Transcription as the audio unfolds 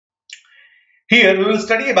Here we will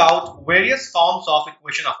study about various forms of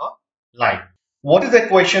equation of a line. What is the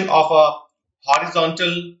equation of a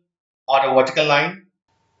horizontal or a vertical line?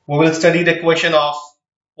 We will study the equation of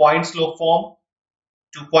point slope form,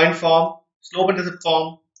 2-point form, slope intercept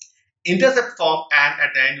form, intercept form, and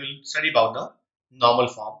at the end we will study about the normal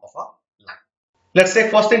form of a line. Let's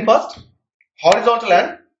take first thing first, horizontal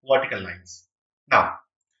and vertical lines. Now,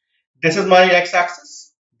 this is my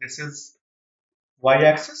x-axis, this is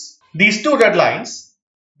y-axis. These two red lines,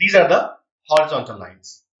 these are the horizontal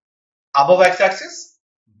lines. Above x-axis,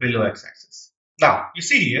 below x-axis. Now, you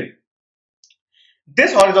see here,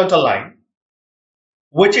 this horizontal line,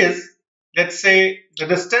 which is, let's say, the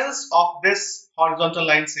distance of this horizontal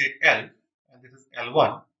line, say L, and this is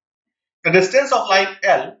L1. The distance of line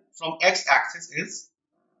L from x-axis is,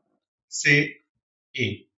 say,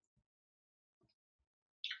 A.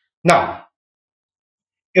 Now,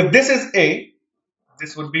 if this is A,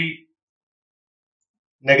 this would be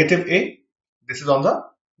negative A. This is on the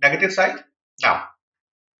negative side. Now,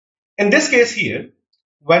 in this case here,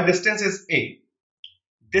 when distance is A,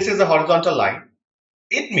 this is a horizontal line.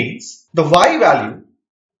 It means the y value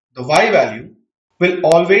will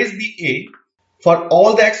always be A for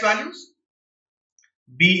all the x values,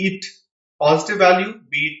 be it positive value,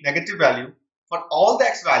 be it negative value. For all the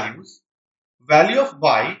x values, value of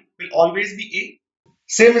y will always be A.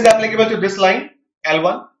 Same is applicable to this line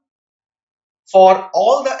L1. For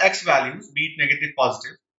all the x values, be it negative,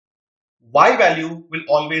 positive, y value will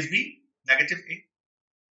always be negative A.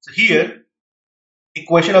 So here,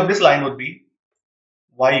 equation of this line would be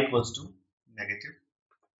y equals to negative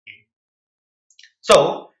A.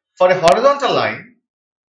 So, for a horizontal line,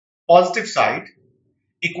 positive side,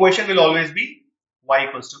 equation will always be y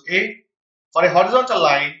equals to A. For a horizontal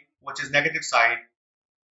line, which is negative side,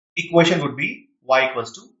 equation would be y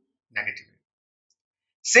equals to negative A.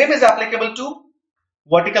 Same is applicable to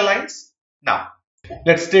vertical lines. Now,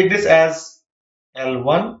 let's take this as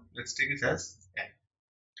L1. Let's take this as N.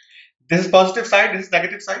 This is positive side, this is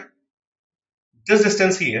negative side. This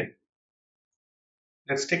distance here,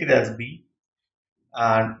 let's take it as B.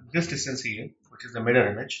 And this distance here, which is the mirror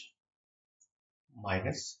image,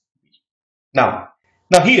 minus B. Now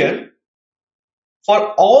here,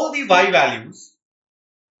 for all the y values,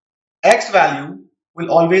 x value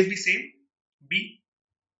will always be same, B.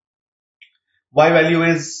 Y value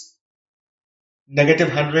is negative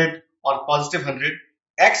 100 or positive 100.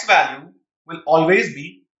 X value will always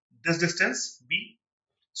be this distance, B.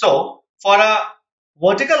 So, for a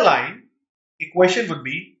vertical line, equation would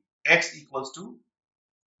be x equals to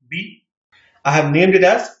B. I have named it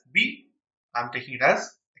as B. I am taking it as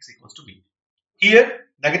x equals to B. Here,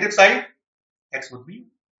 negative side, x would be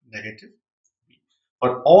negative B.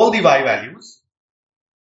 For all the y values,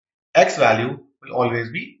 x value will always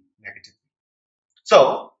be negative B.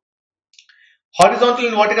 So, horizontal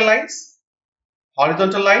and vertical lines,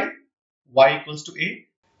 horizontal line, y equals to A,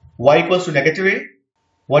 y equals to negative A.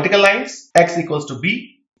 Vertical lines, x equals to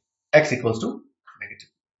B, x equals to negative.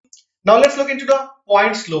 Now let's look into the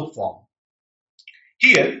point slope form.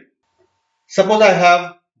 Here, suppose I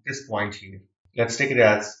have this point here. Let's take it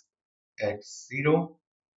as x0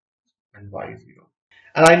 and y0.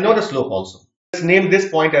 And I know the slope also. Let's name this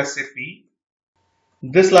point as say P.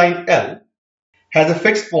 This line L has a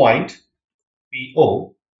fixed point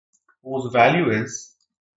PO whose value is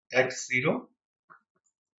x0,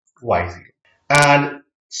 y0. And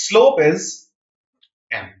slope is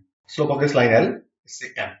M. Slope of this line L is say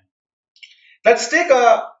M. Let's take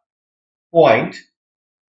a point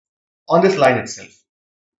on this line itself.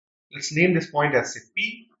 Let's name this point as say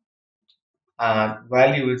P and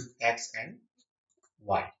value is x and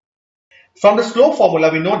y. From the slope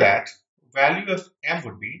formula we know that value of M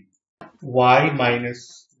would be y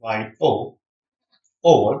minus yo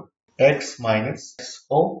over x minus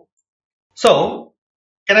xo. So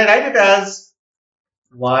can I write it as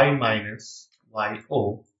y minus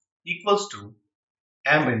yo equals to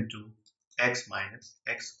M into x minus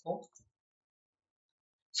xo?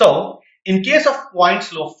 So, in case of point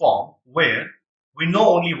slope form where we know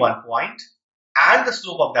only one point and the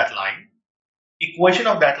slope of that line, equation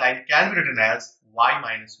of that line can be written as y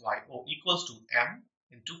minus yo equals to M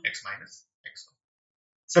into x minus xo.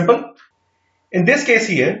 Simple. In this case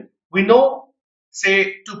here, we know,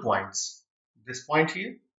 say, 2 points. This point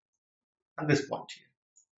here and this point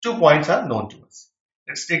here. 2 points are known to us.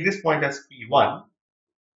 Let's take this point as P1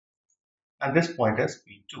 and this point as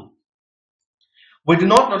P2. We do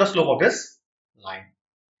not know the slope of this line.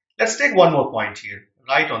 Let's take one more point here,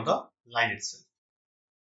 right on the line itself.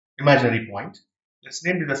 Imaginary point. Let's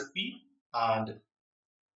name it as P and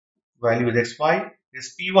value is xy.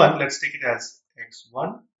 This P1, let's take it as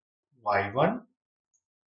x1, y1,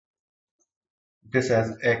 this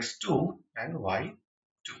as x2 and y2.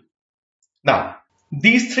 Now,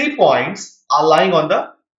 these 3 points are lying on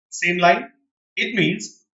the same line. It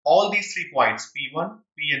means all these 3 points, P1,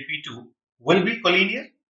 P and P2, will be collinear.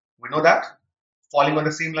 We know that, falling on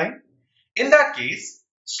the same line. In that case,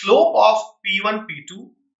 slope of P1, P2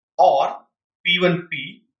 or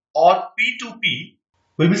P1P or P2P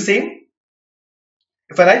will be same.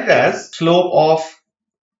 If I write it as slope of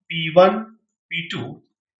P1, P2,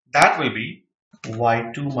 that will be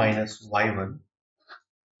y2 minus y1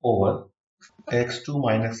 over x2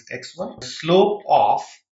 minus x1. Slope of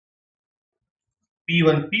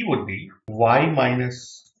P1P would be y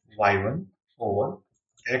minus y1 over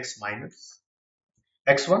x minus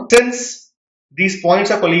x1. Since these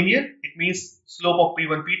points are collinear, it means slope of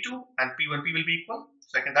P1, P2 and P1P will be equal.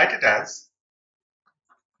 So I can write it as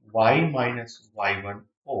y minus y1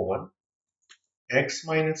 over x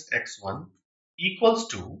minus x1 equals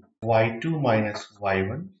to y2 minus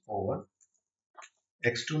y1 over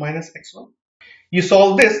x2 minus x1. You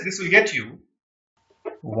solve this, this will get you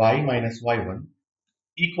y minus y1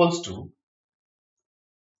 equals to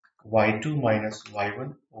y2 minus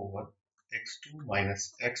y1 over x2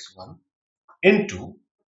 minus x1 into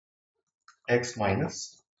x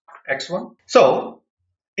minus x1. So,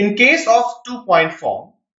 in case of 2-point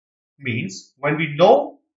form, means when we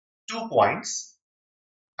know 2 points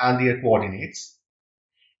and their coordinates,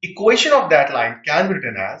 equation of that line can be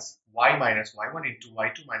written as y minus y1 into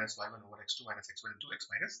y2 minus y1 over x2 minus x1 into x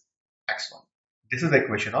minus x1. This is the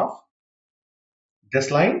equation of this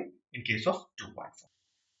line in case of 2-point form.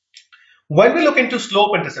 When we look into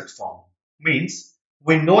slope-intercept form, means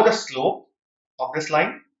we know the slope of this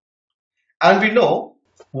line and we know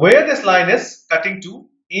where this line is cutting to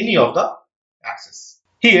any of the axis.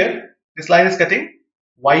 Here, this line is cutting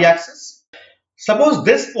y-axis. Suppose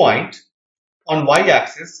this point on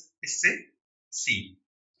y-axis is say C.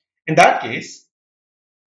 In that case,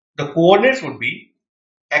 the coordinates would be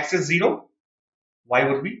x is 0, y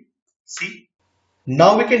would be C.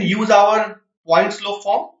 Now we can use our point slope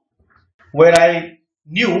form where I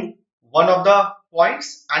knew one of the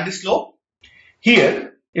points and the slope.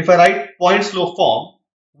 Here, if I write point slope form,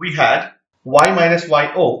 we had y minus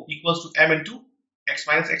yo equals to m into x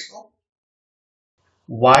minus xo.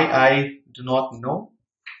 Y I do not know.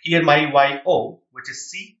 Here my yo, which is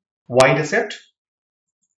C, y-intercept,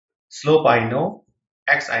 slope I know,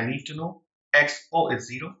 x I need to know, xo is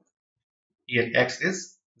 0. Here x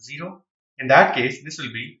is 0. In that case, this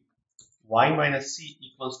will be y minus c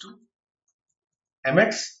equals to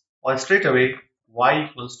mx, or straight away y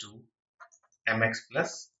equals to mx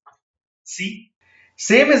plus c.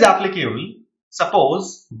 Same is applicable.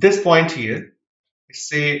 Suppose this point here is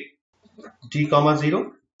say d comma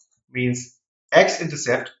 0, means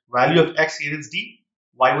x-intercept, value of x here is d,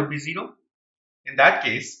 y would be 0. In that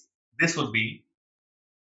case, this would be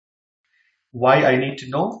y I need to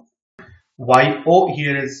know, yo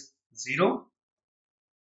here is 0,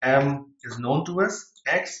 m is known to us,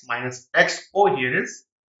 x minus xo here is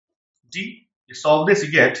d. You solve this,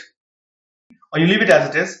 you get, or you leave it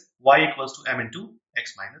as it is, y equals to m into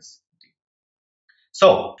x minus d.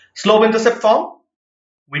 So, slope-intercept form,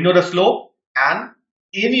 we know the slope and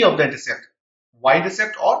any of the intercept,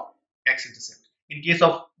 y-intercept or x-intercept. In case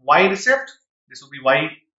of y-intercept, this would be y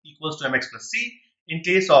equals to mx plus c. In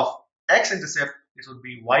case of x-intercept, this would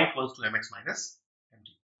be y equals to mx minus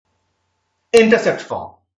md. Intercept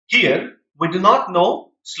form. Here, we do not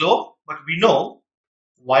know slope, but we know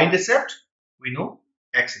y-intercept, we know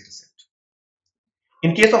x-intercept.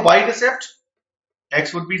 In case of y-intercept,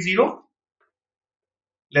 x would be 0.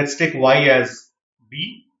 Let's take y as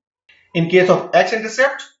b. In case of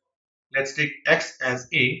x-intercept, let's take x as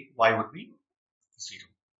a, y would be 0.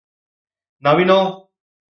 Now we know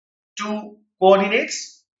 2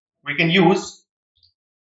 coordinates. We can use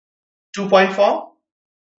 2-point form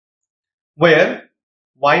where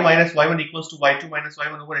y minus y1 equals to y2 minus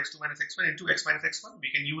y1 over x2 minus x1 into x minus x1.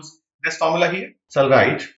 We can use this formula here. So I'll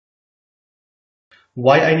write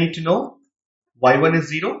y I need to know, y1 is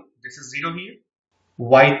 0, this is 0 here,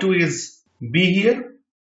 y2 is b here,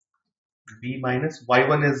 b minus,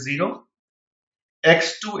 y1 is 0,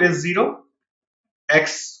 x2 is 0,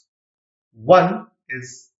 x1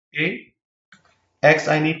 is a, x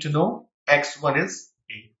I need to know, x1 is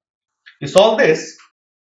a. You solve this,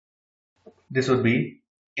 this would be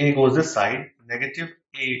a goes this side, negative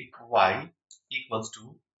ay equals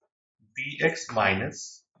to bx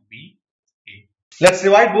minus ba. Let's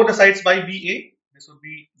divide both the sides by ba. This would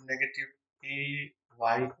be negative ay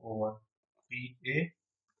over ba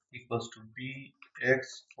equals to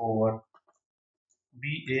bx over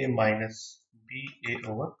BA minus BA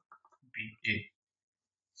over BA.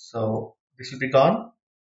 So this will be gone.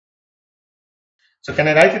 So can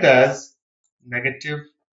I write it as negative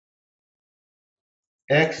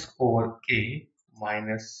x over a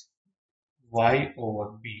minus y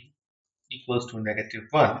over b equals to negative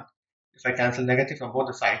 1. If I cancel negative from both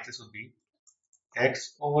the sides, this would be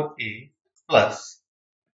x over a plus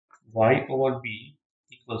y over b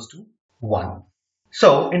equals to 1.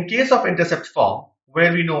 So in case of intercept form,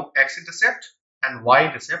 where we know x-intercept and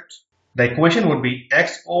y-intercept, the equation would be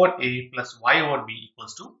x over a plus y over b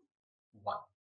equals to